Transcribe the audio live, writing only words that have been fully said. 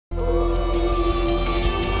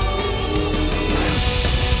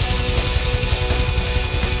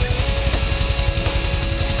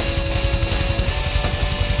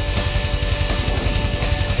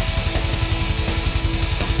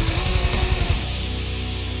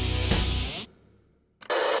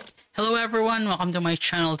Hello everyone, welcome to my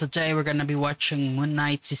channel. Today we're gonna be watching Moon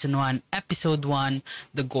Knight Season 1, Episode 1,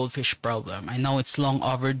 The Goldfish Problem. I know it's long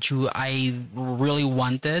overdue. I really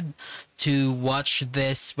wanted to watch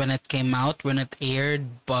this when it came out, when it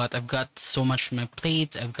aired, but I've got so much on my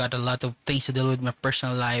plate. I've got a lot of things to deal with in my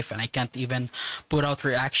personal life, and I can't even put out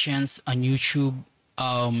reactions on YouTube,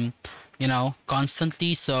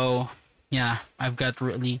 constantly. So yeah, I've got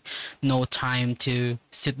really no time to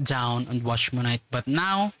sit down and watch Moon Knight. But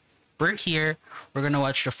now we're here. We're gonna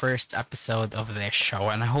watch the first episode of this show,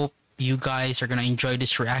 and I hope you guys are gonna enjoy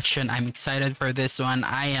this reaction. I'm excited for this one.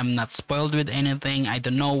 I am not spoiled with anything. I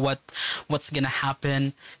don't know what's gonna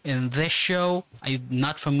happen in this show. I'm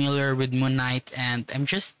not familiar with Moon Knight, and I'm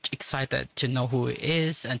just excited to know who he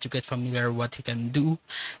is and to get familiar what he can do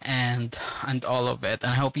and all of it.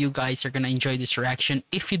 And I hope you guys are gonna enjoy this reaction.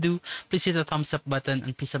 If you do, please hit the thumbs up button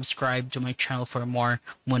and please subscribe to my channel for more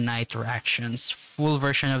Moon Knight reactions. Full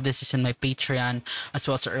version of this is in my Patreon, as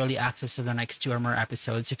well as early access to the next 2 or more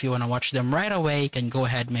episodes. If you want to watch them right away, you can go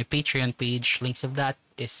ahead to my Patreon page. Links of that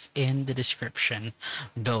is in the description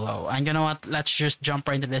below. And you know what? Let's just jump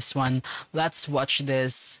right into this one. Let's watch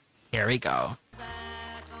this. Here we go.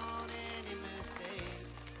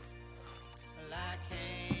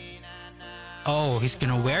 Oh, he's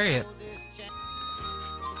gonna wear it.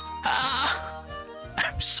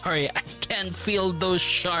 I'm sorry, I can't feel those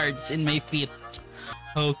shards in my feet.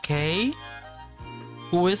 Okay.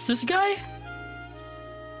 Who is this guy?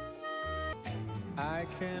 I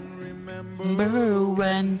can remember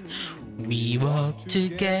when we walked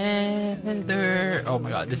together. Oh my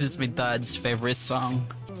god, this is my dad's favorite song.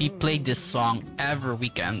 He played this song every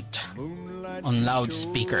weekend on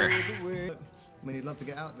loudspeaker. I mean, he'd love to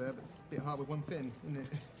get out there, but it's a bit hard with one fin, isn't it?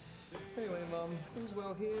 Anyway, Mum, all's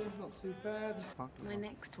well here, not too bad. My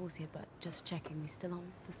next tour's here, but just checking, we still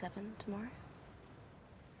on for 7 tomorrow?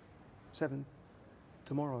 7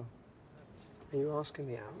 tomorrow. Are you asking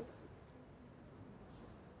me out?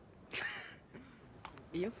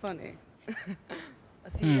 You're funny.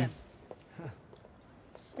 I'll see you then.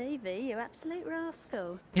 Stevie, you absolute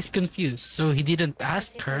rascal. He's confused, so he didn't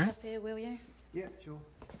ask her. Up here, will you? Yeah, sure.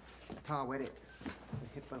 Tar wet it. The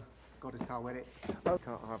hippo. God is tar wet it. I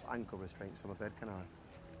can't have ankle restraints on my bed, can I?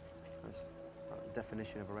 That's the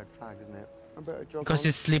definition of a red flag, isn't it? I better jog Because on.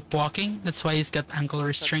 he's sleepwalking, that's why he's got ankle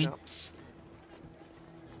restraints.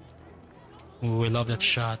 Ooh, I love that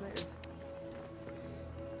shot.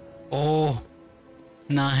 Oh,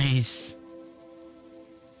 nice.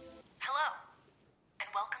 Hello, and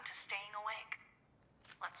welcome to Staying Awake.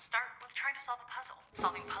 Let's start with trying to solve a puzzle.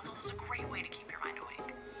 Solving puzzles is a great way to keep your mind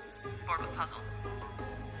awake. Bored with puzzles?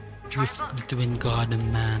 Try a Who's book. between God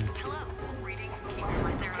and man? Hello, reading can keep your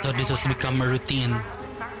mind there. So this has become a routine.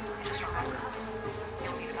 Just remember,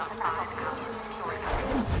 you'll need about 5 hours to sort it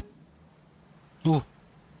out. Ooh.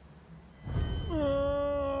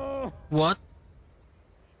 What?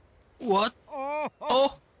 What? Oh!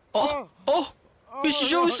 His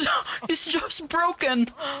jaw's broken!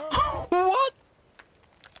 What?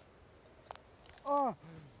 Oh,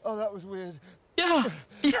 that was weird. Yeah!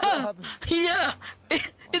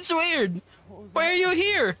 It's weird! Why are you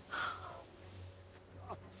here?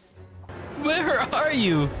 Where are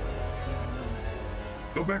you?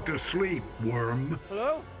 Go back to sleep, worm.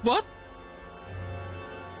 Hello? What?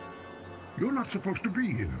 You're not supposed to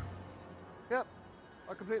be here. Yep,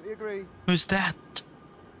 I completely agree. Who's that?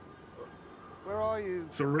 Where are you?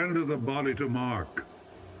 Surrender the body to Mark.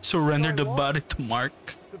 Surrender the What? body to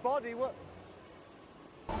Mark. The body, what?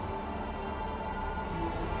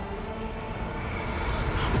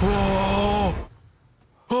 Whoa!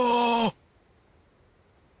 Oh!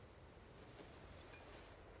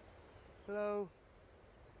 Hello?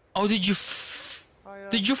 Oh, did you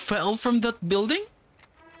fell from that building?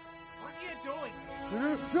 What are you doing?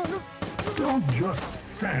 No. Don't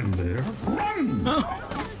just stand there. Run!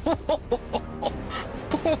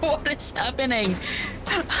 What is happening?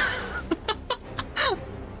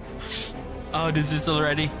 Oh, this is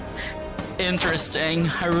already interesting.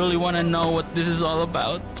 I really want to know what this is all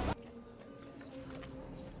about.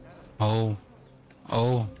 Oh,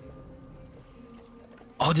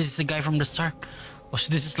 this is the guy from the start. Oh, so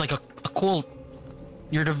this is like a cult.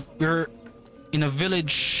 You're in a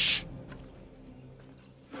village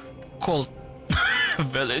cult.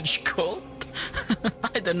 Village cult.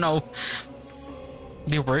 I don't know.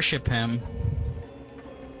 They worship him.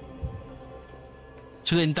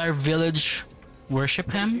 So the entire village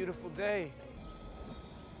worship him? Beautiful day.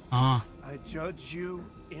 Ah. I judge you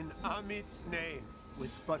in Amit's name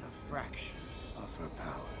with but a fraction of her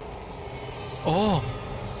power. Oh.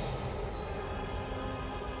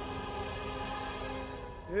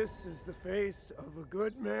 This is the face of a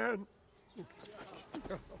good man.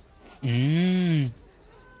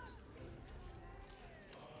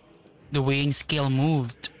 The weighing scale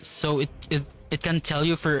moved, so it can tell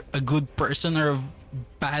you for a good person or a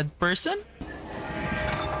bad person.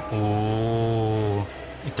 Oh,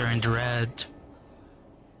 it turned red.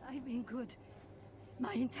 I've been good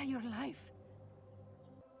my entire life.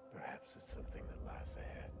 Perhaps it's something that lies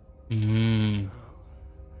ahead.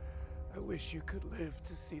 I wish you could live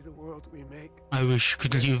to see the world we make. I wish you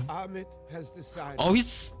could live. Amit has decided. Oh,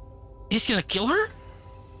 he's gonna kill her?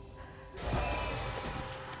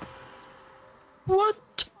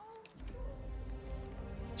 What?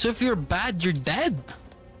 So if you're bad, you're dead?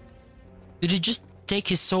 Did he just take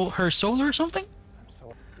his soul, her soul or something?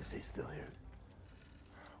 Is he still here?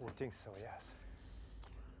 We think so, yes.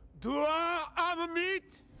 Dua Amit!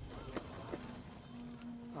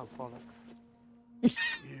 Oh, bollocks.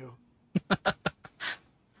 You.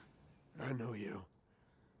 I know you.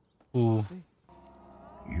 Ooh.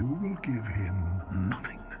 You will give him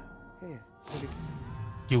nothing. Here.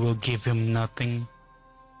 You will give him nothing.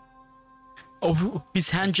 Oh, his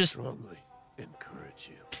hand just... Strongly encourage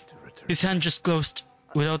you to return. His hand just closed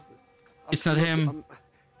without... It's not him.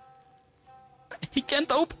 He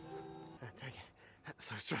can't open. Take it. That's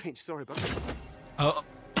so strange. Sorry, but Oh,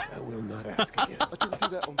 I will not ask again. I didn't do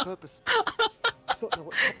that on purpose. I don't know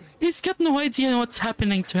what's happening. he's got no idea what's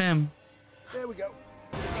happening to him. There we go.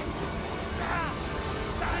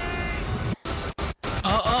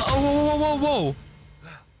 Whoa, whoa, whoa.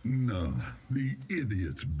 No, the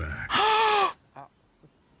idiot's back.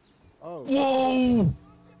 Whoa!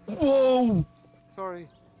 Whoa! Sorry.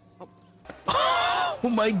 Oh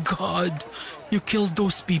my god! You killed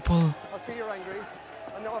those people. I see you're angry.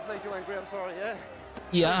 I know I've made you angry. I'm sorry, yeah?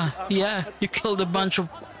 Yeah. You killed a bunch of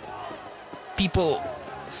people.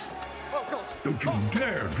 Oh, God. Don't you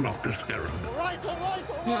dare drop the scarab. All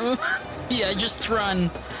right. Yeah, just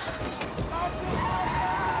run.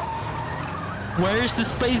 Where is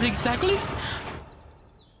this place exactly?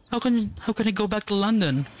 How can I go back to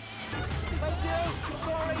London? Thank you.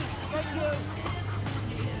 Sorry. Thank you.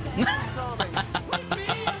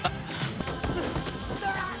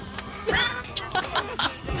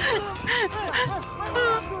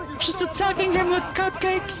 Just attacking him with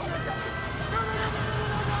cupcakes.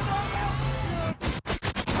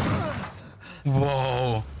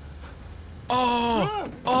 Whoa.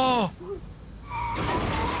 Oh.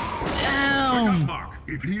 Damn. Mark,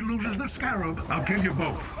 if he loses the scarab, I'll kill you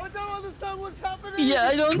both. I don't understand what's happening. Yeah,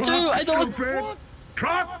 I don't do. I don't. Stupid.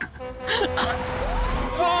 Truck!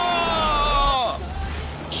 Whoa!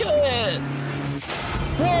 Shit!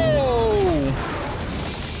 Whoa!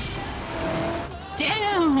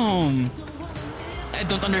 Damn! I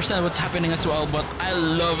don't understand what's happening as well, but I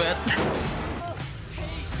love it.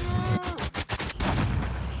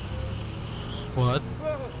 What?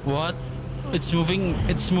 What? It's moving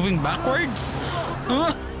backwards?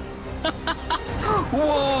 Huh?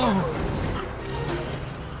 Whoa!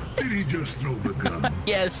 Did he just throw the gun?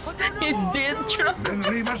 Yes, it did. Then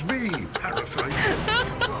leave us be, parasite.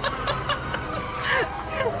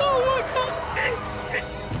 Oh my god!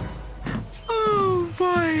 Oh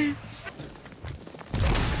boy!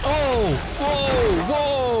 Oh! Whoa!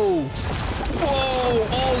 Whoa! Whoa!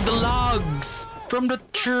 Oh, the logs from the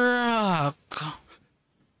truck.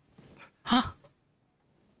 Huh?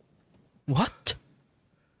 What?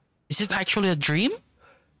 Is it actually a dream?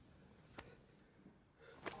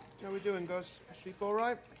 How we doing, guys? Sleep all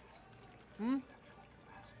right?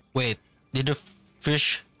 Wait, did the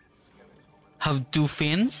fish have two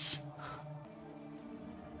fins?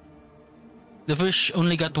 The fish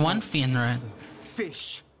only got one fin, right?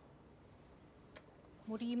 Fish.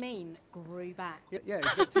 What do you mean, grew back? Yeah,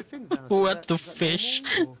 he's got two fins now. What the fish?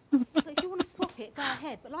 normal, or- Look, if you want to swap it, go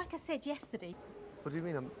ahead. But like I said yesterday, What do you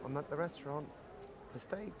mean? I'm at the restaurant. The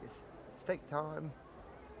steak. It's steak time.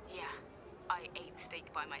 Yeah, I ate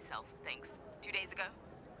steak by myself, thanks. 2 days ago?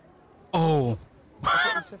 Oh, I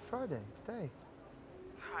thought you said Friday, today.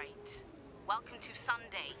 Right. Welcome to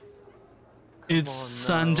Sunday. it's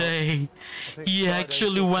on now. Sunday. I think He Friday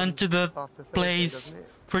actually comes went to the after Thursday, place doesn't it?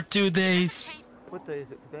 for 2 days. What day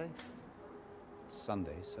is it today?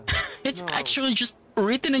 Sunday, sir. It's No. actually just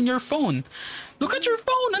written in your phone. Look at your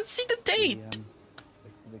phone and see the date.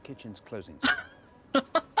 The kitchen's closing, sir.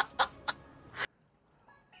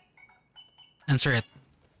 Answer it.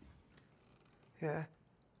 Yeah.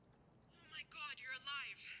 Oh my god, you're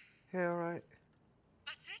alive. Yeah, all right.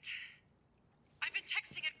 That's it? I've been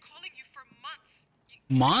texting and calling you for months.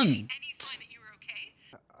 Any Months? sign that you were okay?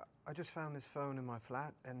 I just found this phone in my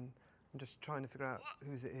flat, and I'm just trying to figure out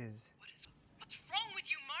whose it is. What's wrong with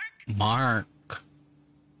you, Mark.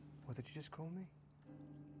 What did you just call me?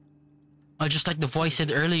 Oh, just like the voice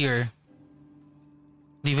said earlier.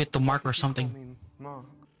 Leave it to Mark or something. I mean, Mark.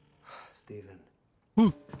 Stephen.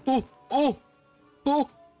 Oh, oh, oh, oh!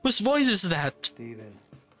 Whose voice is that? Stephen.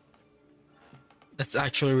 That's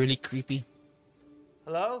actually really creepy.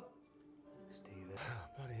 Hello? Stephen.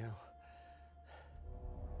 Bloody hell.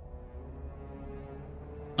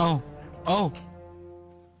 Oh, oh.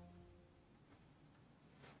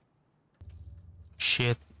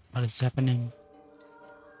 Shit, what is happening?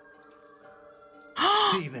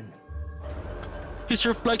 Stephen. His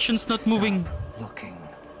reflection's not moving. Looking.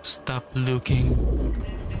 Stop looking.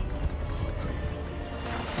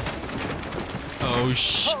 Oh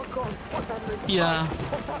sh. Oh God, what's happening? Yeah.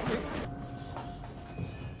 What's happening?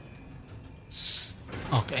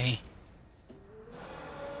 Okay.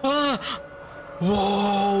 Ah!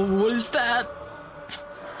 Whoa! What is that?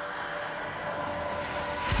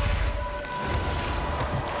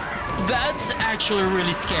 That's actually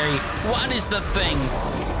really scary. What is that thing?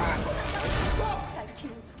 Thank you.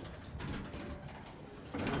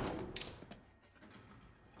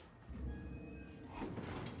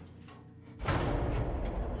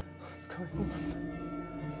 What's going on?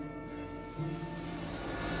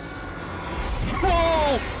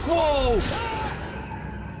 Whoa! Whoa!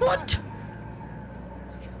 What?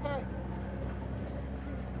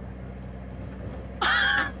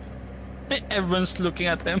 Everyone's looking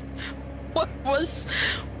at them. What was?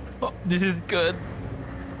 Oh, this is good.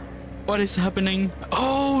 What is happening?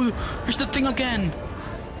 Oh, there's the thing again.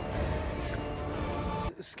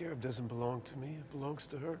 The scarab doesn't belong to me. It belongs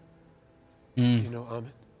to her. Mm. You know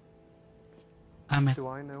Amit? Amit. Do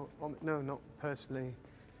I know? No, not personally.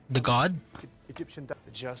 The god? Egyptian.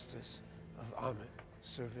 The justice of Amit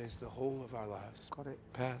surveys the whole of our lives. Got it.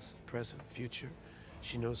 Past, present, future.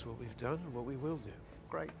 She knows what we've done and what we will do.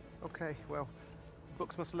 Great. Okay. Well,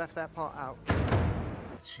 books must have left that part out.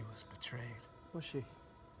 She was betrayed Was she?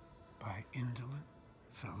 by indolent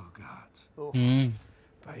fellow gods. Oh. Mm.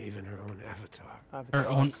 By even her own avatar. Her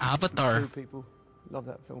own avatar. True people love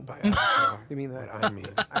that film. By avatar. You mean that? What I mean.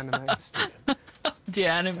 Anime. Stephen. The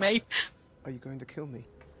anime. Are you going to kill me?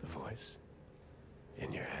 The voice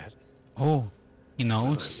in your head. Oh, he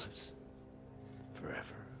knows. Relentless,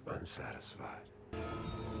 forever unsatisfied.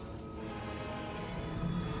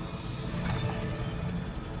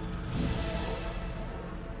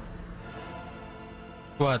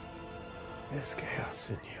 What? There's chaos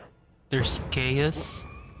in you. There's chaos.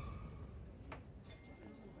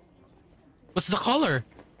 What's the color?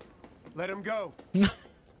 Let him go.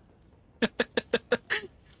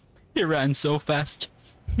 He ran so fast.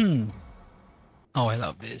 Oh, I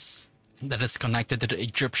love this. That is connected to the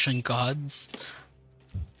Egyptian gods.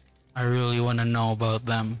 I really want to know about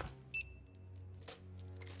them.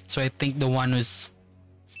 So I think the one who's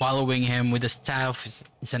following him with the staff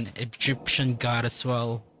is an Egyptian god as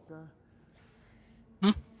well.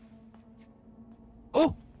 Huh?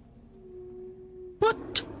 Oh!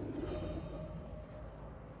 What?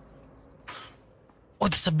 Oh,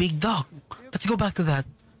 that's a big dog. Let's go back to that.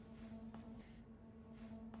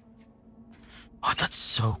 Oh, that's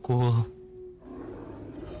so cool.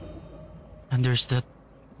 And there's that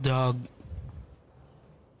dog.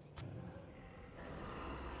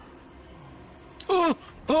 Oh!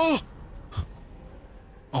 Oh!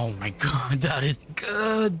 Oh my god, that is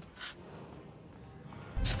good.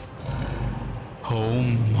 Oh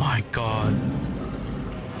my god.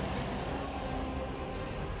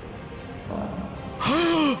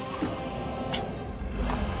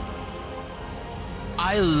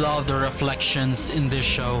 I love the reflections in this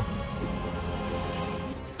show.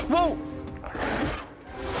 Whoa!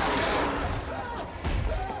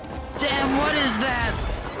 Damn, what is that?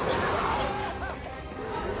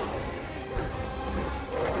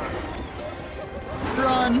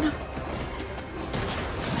 Run!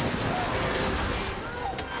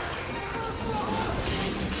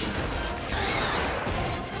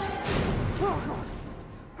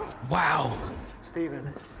 Wow.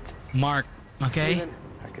 Stephen. Mark, okay? Stephen.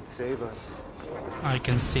 I could save us. I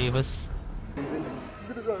can save us.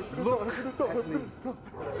 Look at me.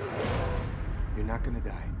 You're not gonna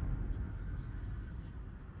die.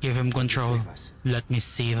 Give him control. Save us. Let me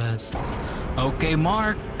save us. Okay,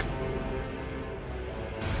 Mark.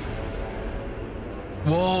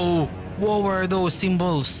 Whoa. Whoa, what are those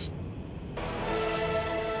symbols?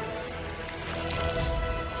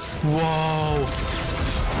 Whoa.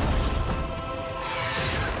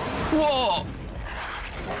 Whoa.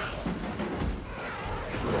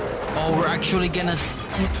 Oh, we're actually gonna...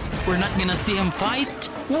 We're not gonna see him fight?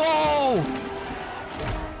 Whoa.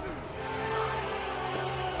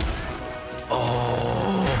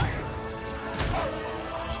 Oh.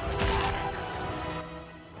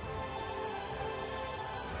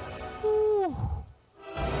 Ooh.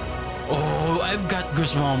 Oh, I've got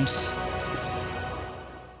goosebumps.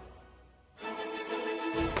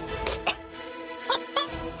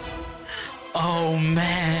 Oh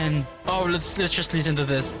man. Oh, let's just listen to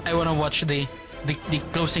this. I wanna watch the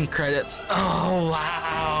closing credits. Oh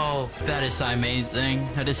wow. That is amazing.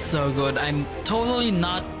 That is so good. I'm totally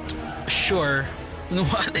not sure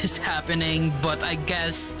what is happening, but I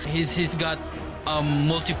guess he's got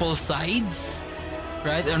multiple sides,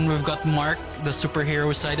 right? And we've got Mark, the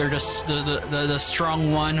superhero side, or the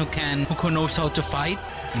strong one who knows how to fight.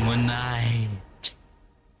 Moon Knight.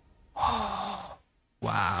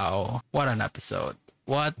 Wow, what an episode.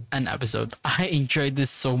 What an episode. I enjoyed this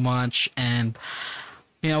so much, and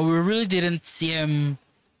we really didn't see him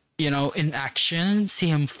in action, see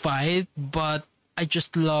him fight, but I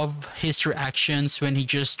just love his reactions when he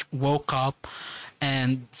just woke up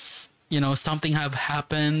and something have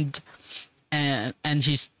happened, and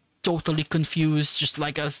he's totally confused, just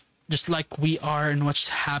like us, just like we are, and what's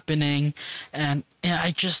happening. And yeah,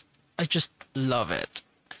 I just love it.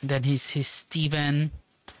 Then he's Steven,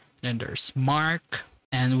 then there's Mark,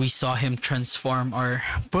 and we saw him transform or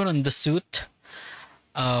put on the suit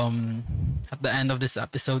at the end of this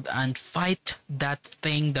episode and fight that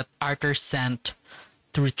thing that Arthur sent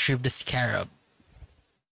to retrieve the scarab,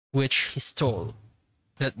 which he stole.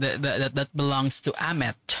 That belongs to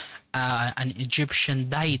Amet, an Egyptian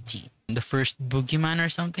deity, the first boogeyman or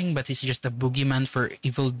something, but he's just a boogeyman for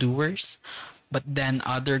evildoers. But then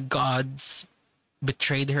other gods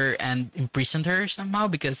betrayed her and imprisoned her somehow,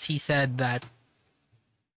 because he said that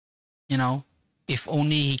if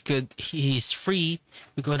only he's free,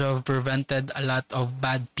 we could have prevented a lot of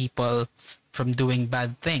bad people from doing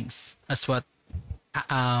bad things. That's what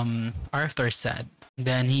Arthur said.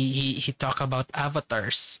 Then he talked about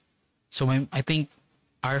avatars. So I think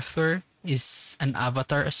Arthur is an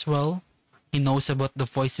avatar as well. He knows about the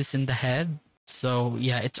voices in the head. So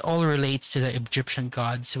yeah, it all relates to the Egyptian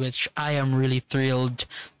gods, which I am really thrilled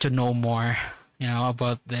to know more,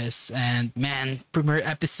 about this. And man, premiere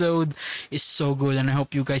episode is so good, and I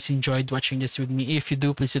hope you guys enjoyed watching this with me. If you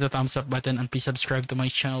do, please hit the thumbs up button and please subscribe to my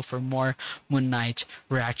channel for more Moon Knight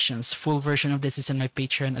reactions. Full version of this is in my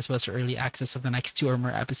Patreon, as well as early access of the next 2 or more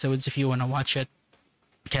episodes. If you want to watch it,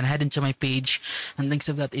 you can head into my page, and links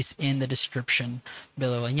of that is in the description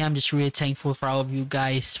below. And yeah, I'm just really thankful for all of you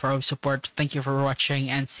guys, for all your support. Thank you for watching,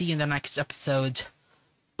 and see you in the next episode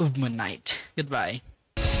of Moon Knight. Goodbye.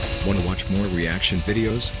 Want to watch more reaction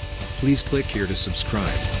videos? Please click here to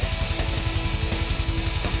subscribe.